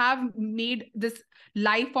 because I have made this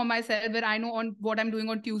life for myself where I know on what I'm doing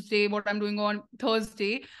on Tuesday, what I'm doing on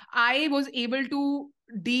Thursday. I was able to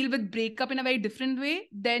deal with breakup in a very different way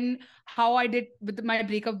than how I did with my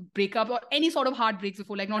breakup or any sort of heartbreaks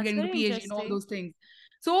before, like not getting to PhD and all those things.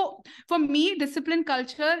 So for me, discipline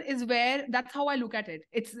culture is where, that's how I look at it.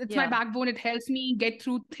 It's my backbone. It helps me get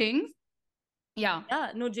through things.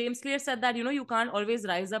 No, James Clear said that, you know, you can't always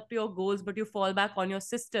rise up to your goals, but you fall back on your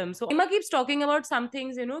system. So Emma keeps talking about some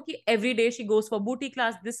things, you know, ki every day she goes for booty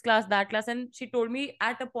class, this class, that class. And she told me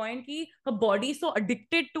at a point ki her body is so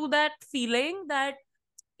addicted to that feeling that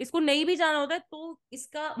इसको नहीं भी जाना होता है तो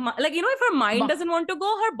इसका like you know, if her mind doesn't want to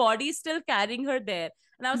go, her body is still carrying her there.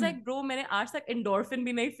 And I was like, bro, मैंने आज तक endorphin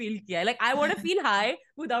भी नहीं feel किया. Like I want to feel high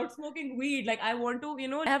without smoking weed. Like I want to, you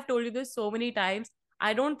know, I have told you this so many times.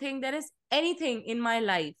 I don't think there is anything in my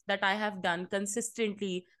life that I have done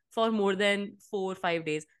consistently for more than 4 or 5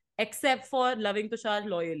 days, except for loving Tushar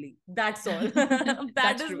loyally. That's all. That is true. the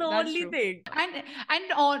That's only true. thing.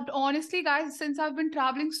 And honestly, guys, since I've been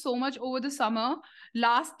traveling so much over the summer,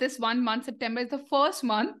 this 1 month, September is the first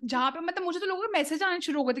month जहाँ पे मतलब मुझे तो लोगों के message आने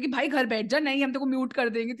शुरू हो गए थे कि भाई घर बैठ जा, नहीं हम तेरे को म्यूट कर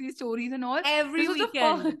देंगे तेरी stories and all. Every This was the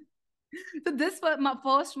weekend. So this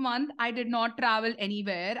first month, I did not travel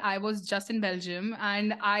anywhere. I was just in Belgium,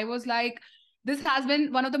 and I was like, this has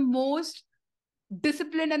been one of the most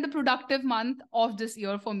disciplined and the productive month of this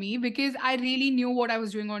year for me, because I really knew what I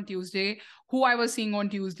was doing on Tuesday, who I was seeing on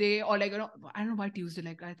Tuesday, or like, you know, I don't know why Tuesday,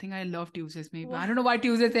 like I think I love Tuesdays maybe. I don't know why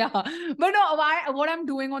Tuesdays, yeah. But no, what I'm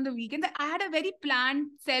doing on the weekends. I had a very planned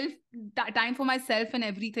time for myself and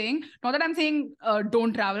everything. Not that I'm saying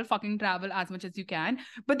don't fucking travel as much as you can.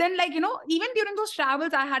 But then, like, you know, even during those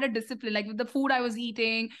travels, I had a discipline, like with the food I was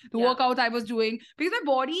eating, the workouts I was doing, because my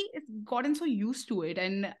body has gotten so used to it.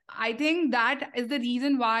 And I think that is the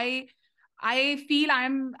reason why I feel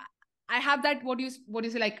I have that, what do you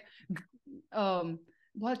say, like,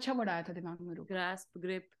 बहुत अच्छा word आया था दिमाग में, रुक. Grasp,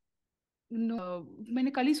 grip. No,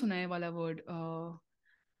 मैंने कल ही सुना है वाला word.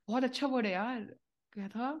 बहुत अच्छा word है यार, क्या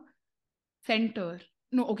था? Center.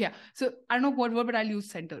 No, okay. Yeah. So I don't know what word, but I'll use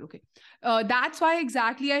center. Okay. That's why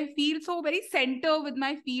exactly I feel so very center with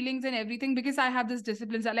my feelings and everything, because I have this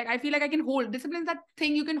discipline. So like I feel like I can hold discipline, that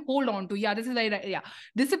thing you can hold on to. Yeah, this is very right. Yeah.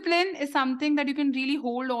 Discipline is something that you can really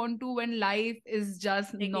hold on to when life is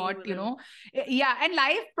just not, you know. Yeah. And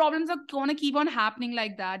life problems are gonna keep on happening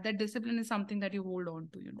like that. That discipline is something that you hold on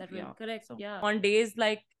to, you know. That will correct. So. Yeah. On days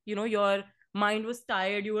like, you know, your mind was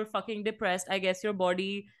tired, you were fucking depressed, I guess your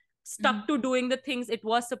body stuck to doing the things it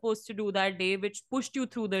was supposed to do that day, which pushed you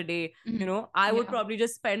through the day. You know, I would probably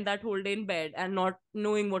just spend that whole day in bed and not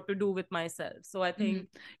knowing what to do with myself. So I think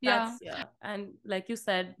that's and like you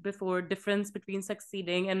said before, difference between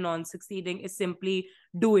succeeding and non-succeeding is simply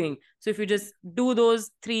doing. So if you just do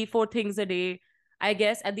those 3-4 things a day, I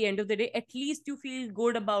guess at the end of the day, at least you feel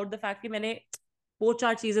good about the fact that मैंने वो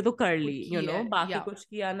 4 चीजें तो कर ली, you know, बाकी कुछ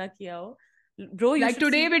किया ना किया हो. Bro, like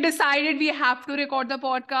today we decided we have to record the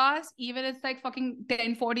podcast, even it's like fucking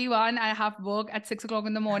 10:41. I have work at 6 o'clock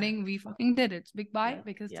in the morning. We fucking did it. Big bye,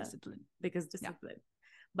 because discipline. Because discipline.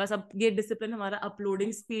 बस अब ये discipline हमारा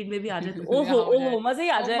uploading speed में भी आ जाए तो ओहो मजे ही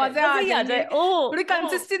आ जाए थोड़ी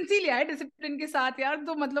consistency ले आए discipline के साथ यार,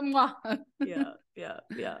 तो मतलब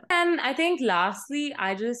yeah. And I think lastly,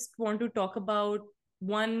 I just want to talk about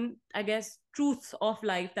one, I guess, truth of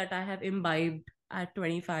life that I have imbibed at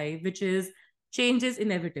 25, which is change is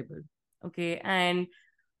inevitable. Okay. And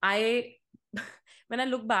when I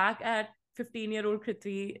look back at 15-year-old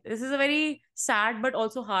Krithvi, this is a very sad but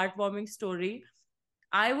also heartwarming story.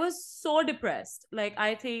 I was so depressed. Like,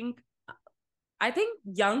 I think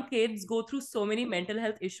young kids go through so many mental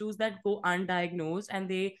health issues that go undiagnosed, and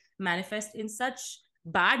they manifest in such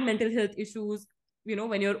bad mental health issues, you know,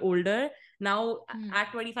 when you're older. Now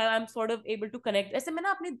at 25, I'm sort of able to connect. ऐसे मैं ना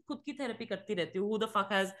अपनी खुद की therapy करती रहती हूँ. Who the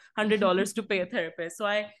fuck has $100 to pay a therapist? So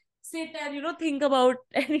I sit and, you know, think about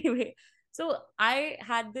anyway. So I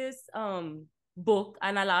had this book,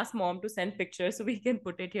 and I'll ask mom to send pictures so we can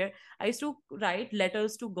put it here. I used to write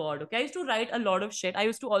letters to God. Okay. I used to write a lot of shit. I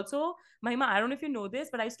used to also, Mahima, I don't know if you know this,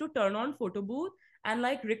 but I used to turn on photo booth and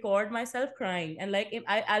like record myself crying, and like if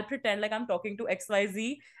I'll pretend like I'm talking to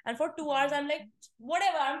XYZ, and for 2 hours I'm like,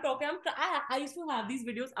 whatever I'm talking, I used to have these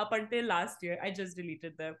videos up until last year. I just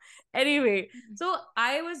deleted them anyway. So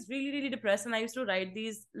I was really depressed, and I used to write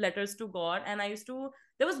these letters to God, and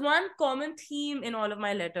there was one common theme in all of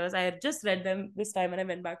my letters. I had just read them this time when I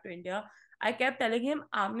went back to India. I kept telling him,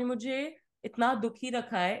 आपने मुझे इतना दुखी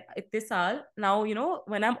रखा है इतने साल. Now, you know,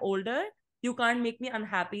 when I'm older, you can't make me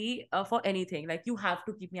unhappy for anything. Like, you have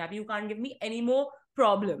to keep me happy. You can't give me any more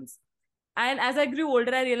problems. And as I grew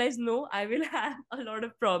older, I realized, no, I will have a lot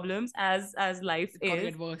of problems as life is.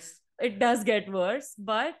 Get worse. It does get worse.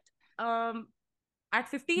 But at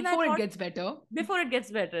 15, before it gets better. Before it gets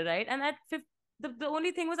better, right? And at 15, the only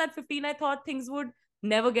thing was at 15, I thought things would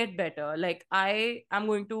never get better. Like, I am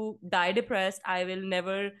going to die depressed. I will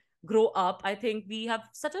never grow up. I think we have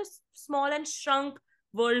such a small and shrunk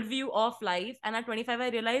worldview of life, and at 25 I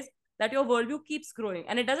realized that your worldview keeps growing,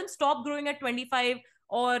 and it doesn't stop growing at 25,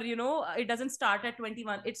 or, you know, it doesn't start at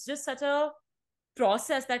 21. It's just such a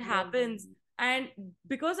process that happens. And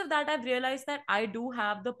because of that, I've realized that I do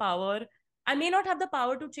have the power I may not have the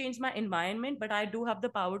power to change my environment, but I do have the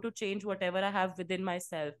power to change whatever I have within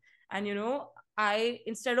myself. And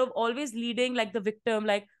instead of always leading like the victim,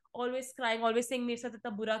 like always crying, always saying मेरे साथ इतना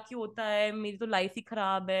बुरा क्यों होता है, मेरी तो life ही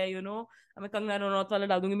खराब है, मैं कंगना रनौत वाला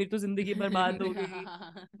डाल दूंगी, मेरी तो जिंदगी बर्बाद हो गई.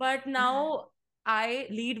 But now I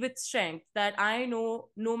lead with strength, that I know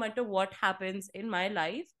no matter what happens in my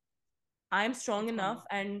life, I'm strong enough,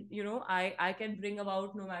 and I can bring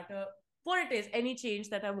about, no matter what it is, any change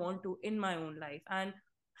that I want to in my own life. And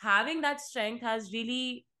having that strength has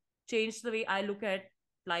really changed the way I look at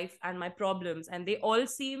life and my problems, and they all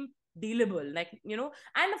seem dealable, like,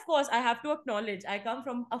 and of course I have to acknowledge I come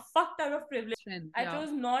from a fuck ton of privilege. Strength, I yeah.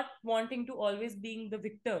 chose not wanting to always being the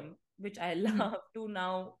victim, which I love, to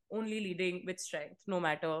now only leading with strength, no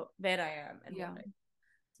matter where I am and what I do.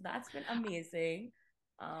 So that's been amazing.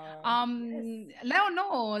 Yes.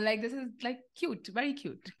 No, like this is like cute, very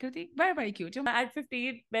cute, Kriti, very very cute. At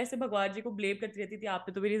 15, मैं ऐसे भगवान जी को blame करती रहती थी,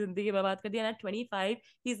 आपने तो मेरी जिंदगी बर्बाद कर दी. And at 25,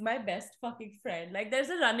 he's my best fucking friend. Like,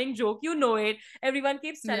 there's a running joke, you know it. Everyone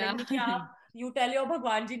keeps telling me, you tell your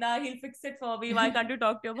भगवान जी ना, he'll fix it for me. Why can't you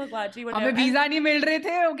talk to your भगवान जी? हमें visa नहीं मिल रहे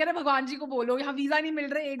थे, वो कह रहे भगवान जी को बोलो, यहाँ वीजा नहीं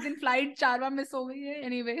मिल रहे, एक दिन फ्लाइट 4 बार मिस हो गई है.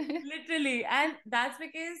 Anyway, literally, and that's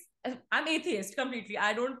because I'm atheist completely.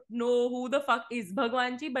 I don't know who the fuck is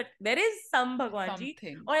Bhagwan Ji, but there is some Bhagwan Ji.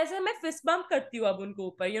 और ऐसे मैं fist bump करती हूँ अब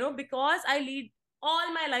उनको ऊपर, because I lead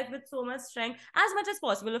all my life with so much strength, as much as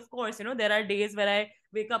possible. Of course, there are days where I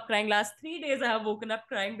wake up crying. Last 3 days I have woken up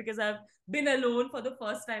crying because I've been alone for the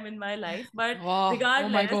first time in my life. But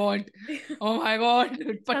regardless, oh my god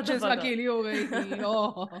 25 अकेली हो गई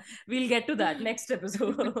थी. We'll get to that next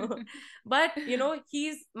episode. But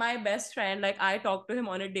he's my best friend. Like, I talk to him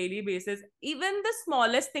on a daily basis. Even the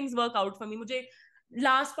smallest things work out for me. मुझे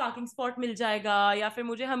last parking spot मिल जाएगा, या फिर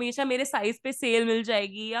मुझे हमेशा मेरे size पे sale मिल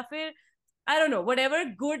जाएगी, या फिर I don't know, whatever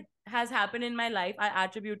good has happened in my life, I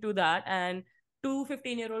attribute to that. And to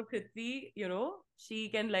 15-year-old Kriti, she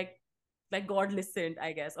can like God listened,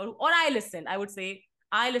 I guess, or I listened. I would say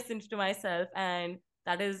I listened to myself, and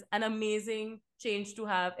that is an amazing change to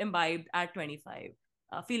have imbibed at 25.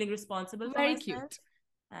 Feeling responsible for very myself. Cute.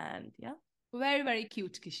 And yeah, very very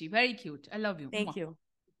cute, Kishi, very cute. I love you. Thank you.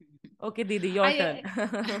 Okay, Didi, your turn.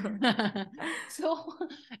 So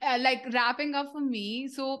like wrapping up for me,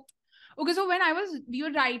 so okay, so when we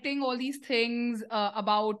were writing all these things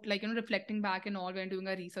about, like, reflecting back and all when doing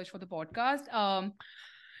our research for the podcast,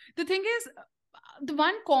 the thing is, the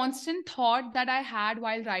one constant thought that I had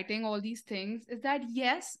while writing all these things is that,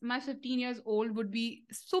 yes, my 15 years old would be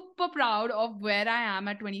super proud of where I am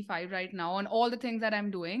at 25 right now and all the things that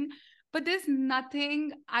I'm doing. But there's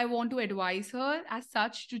nothing I want to advise her as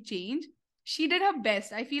such to change. She did her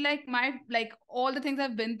best. I feel like all the things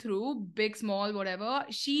I've been through, big, small, whatever,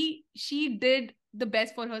 she did the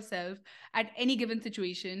best for herself at any given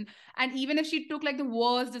situation. And even if she took like the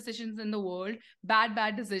worst decisions in the world,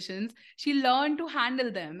 bad decisions, she learned to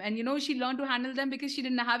handle them. And she learned to handle them because she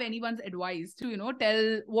didn't have anyone's advice to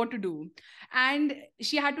tell what to do. And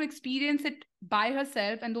she had to experience it by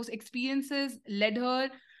herself, and those experiences led her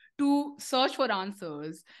to search for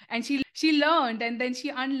answers. And she learned, and then she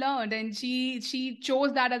unlearned, and she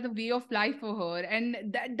chose that as a way of life for her.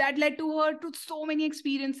 And that led to her to so many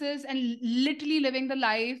experiences and literally living the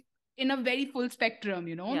life in a very full spectrum.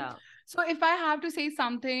 Yeah. So if I have to say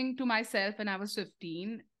something to myself when I was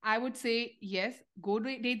 15, I would say, yes, go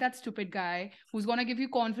date that stupid guy who's going to give you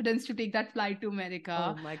confidence to take that flight to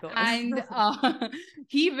America. Oh my God. And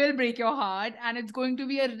he will break your heart, and it's going to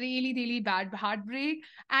be a really, really bad heartbreak.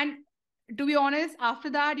 And to be honest, after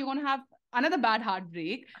that, you're going to have another bad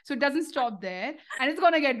heartbreak. So it doesn't stop there, and it's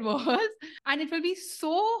going to get worse, and it will be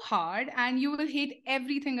so hard, and you will hate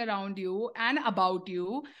everything around you and about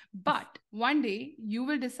you. But one day you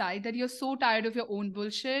will decide that you're so tired of your own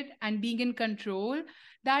bullshit and being in control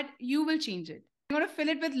that you will change it. You're going to fill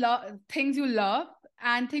it with things you love,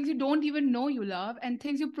 and things you don't even know you love, and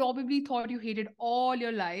things you probably thought you hated all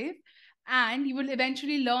your life. And you will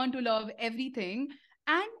eventually learn to love everything.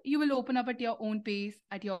 And you will open up at your own pace,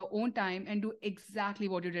 at your own time, and do exactly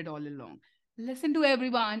what you did all along. Listen to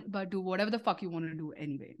everyone, but do whatever the fuck you want to do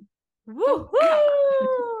anyway. Woohoo!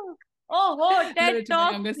 Oh, TED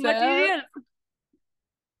Talk material.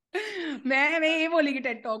 मैं ये बोली कि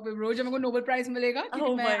TED Talk में bro, जब मेरे को Nobel Prize मिलेगा,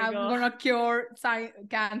 क्योंकि I'm gonna cure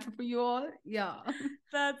cancer for you all. Yeah.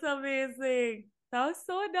 That's amazing. That was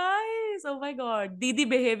so nice. Oh my God. Didi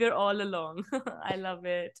behavior all along. I love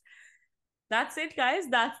it. That's it, guys.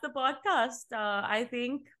 That's the podcast. I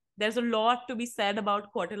think there's a lot to be said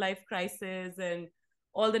about quarter life crisis and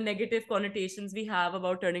all the negative connotations we have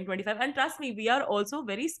about turning 25. And trust me, we are also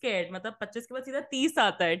very scared. मतलब 25 के बाद सीधा 30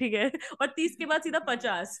 आता है, ठीक है? और 30 के बाद सीधा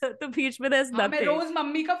 50. तो बीच में there's मैं nothing. रोज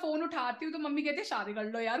मम्मी का फोन उठाती हूँ तो मम्मी कहती है शादी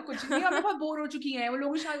कर लो यार, कुछ नहीं, हमें बहुत बोर हो चुकी हैं वो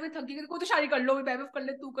लोग, शादी में थकी, कोई तो शादी कर लो, वैभव कर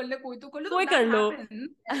ले, तू कर ले, कोई तो कर लो, कोई कर लो.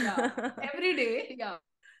 every day. Yeah.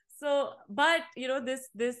 So, but you know,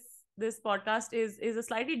 this podcast is a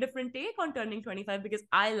slightly different take on turning 25, because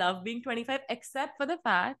I love being 25, except for the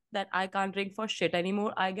fact that I can't drink for shit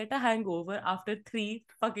anymore. I get a hangover after 3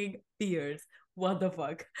 fucking beers. What the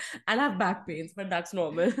fuck? And I have back pains, but that's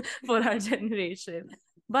normal for our generation.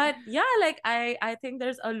 But yeah, like I think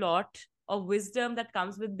there's a lot of wisdom that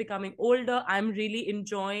comes with becoming older. I'm really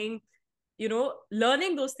enjoying, you know,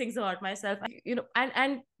 learning those things about myself, you know,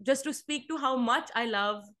 and just to speak to how much I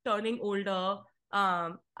love turning older.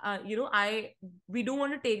 You know, we do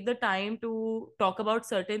want to take the time to talk about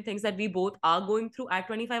certain things that we both are going through at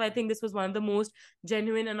 25. I think this was one of the most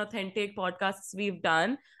genuine and authentic podcasts we've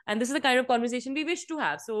done, and this is the kind of conversation we wish to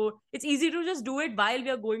have. So it's easy to just do it while we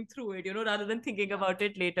are going through it, you know, rather than thinking about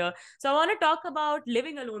it later. So I want to talk about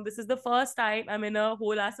living alone. This is the first time I'm in a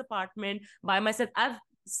whole ass apartment by myself. I've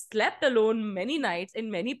slept alone many nights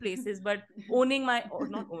in many places, but renting my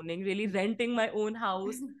own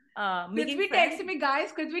house. Prithvi texted me,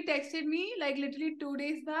 guys. Prithvi texted me like literally 2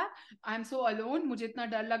 days back. I'm so alone. मुझे इतना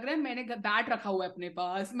डर लग रहा है. मैंने bat रखा हुआ है अपने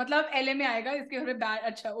पास. मतलब LA में आएगा इसके घर में बैट.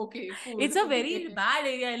 अच्छा, okay. Cool. It's a very bad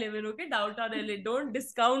area I live in. Okay, downtown LA. Don't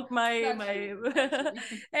discount my.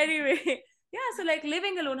 Anyway, yeah. So like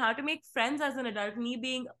living alone, how to make friends as an adult. Me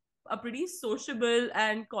being a pretty sociable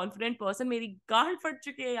and confident person, मेरी गांड फट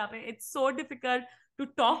चुकी है यहाँ पे. It's so difficult to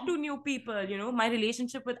talk to new people, you know, my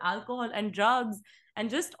relationship with alcohol and drugs, and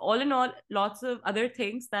just all in all, lots of other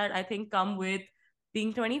things that I think come with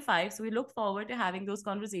being 25. So we look forward to having those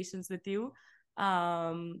conversations with you.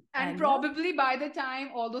 And probably by the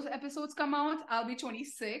time all those episodes come out, I'll be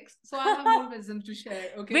 26. So I'll have more wisdom to share.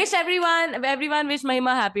 Okay. Wish everyone wish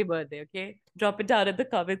Mahima happy birthday. Okay. Drop it down in the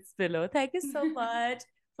comments below. Thank you so much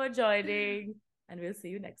for joining, and we'll see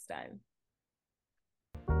you next time.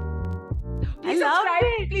 Please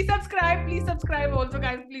subscribe. Please subscribe. Please subscribe also,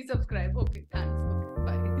 guys. Please subscribe. Okay, thanks.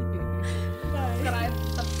 Okay, bye.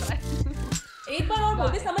 Subscribe. एक बार और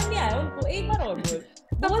बोल, समझ नहीं आया उनको. एक बार और बोल.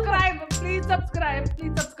 Subscribe. Please subscribe.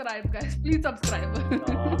 Please subscribe, guys. Please subscribe.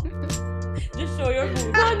 Just show your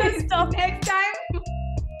food. No, stop. Next time.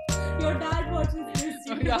 Your dad watches this.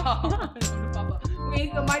 Yeah. Papa.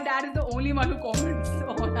 My dad is the only one who comments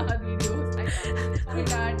on our videos. Hi,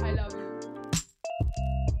 Dad. I love you.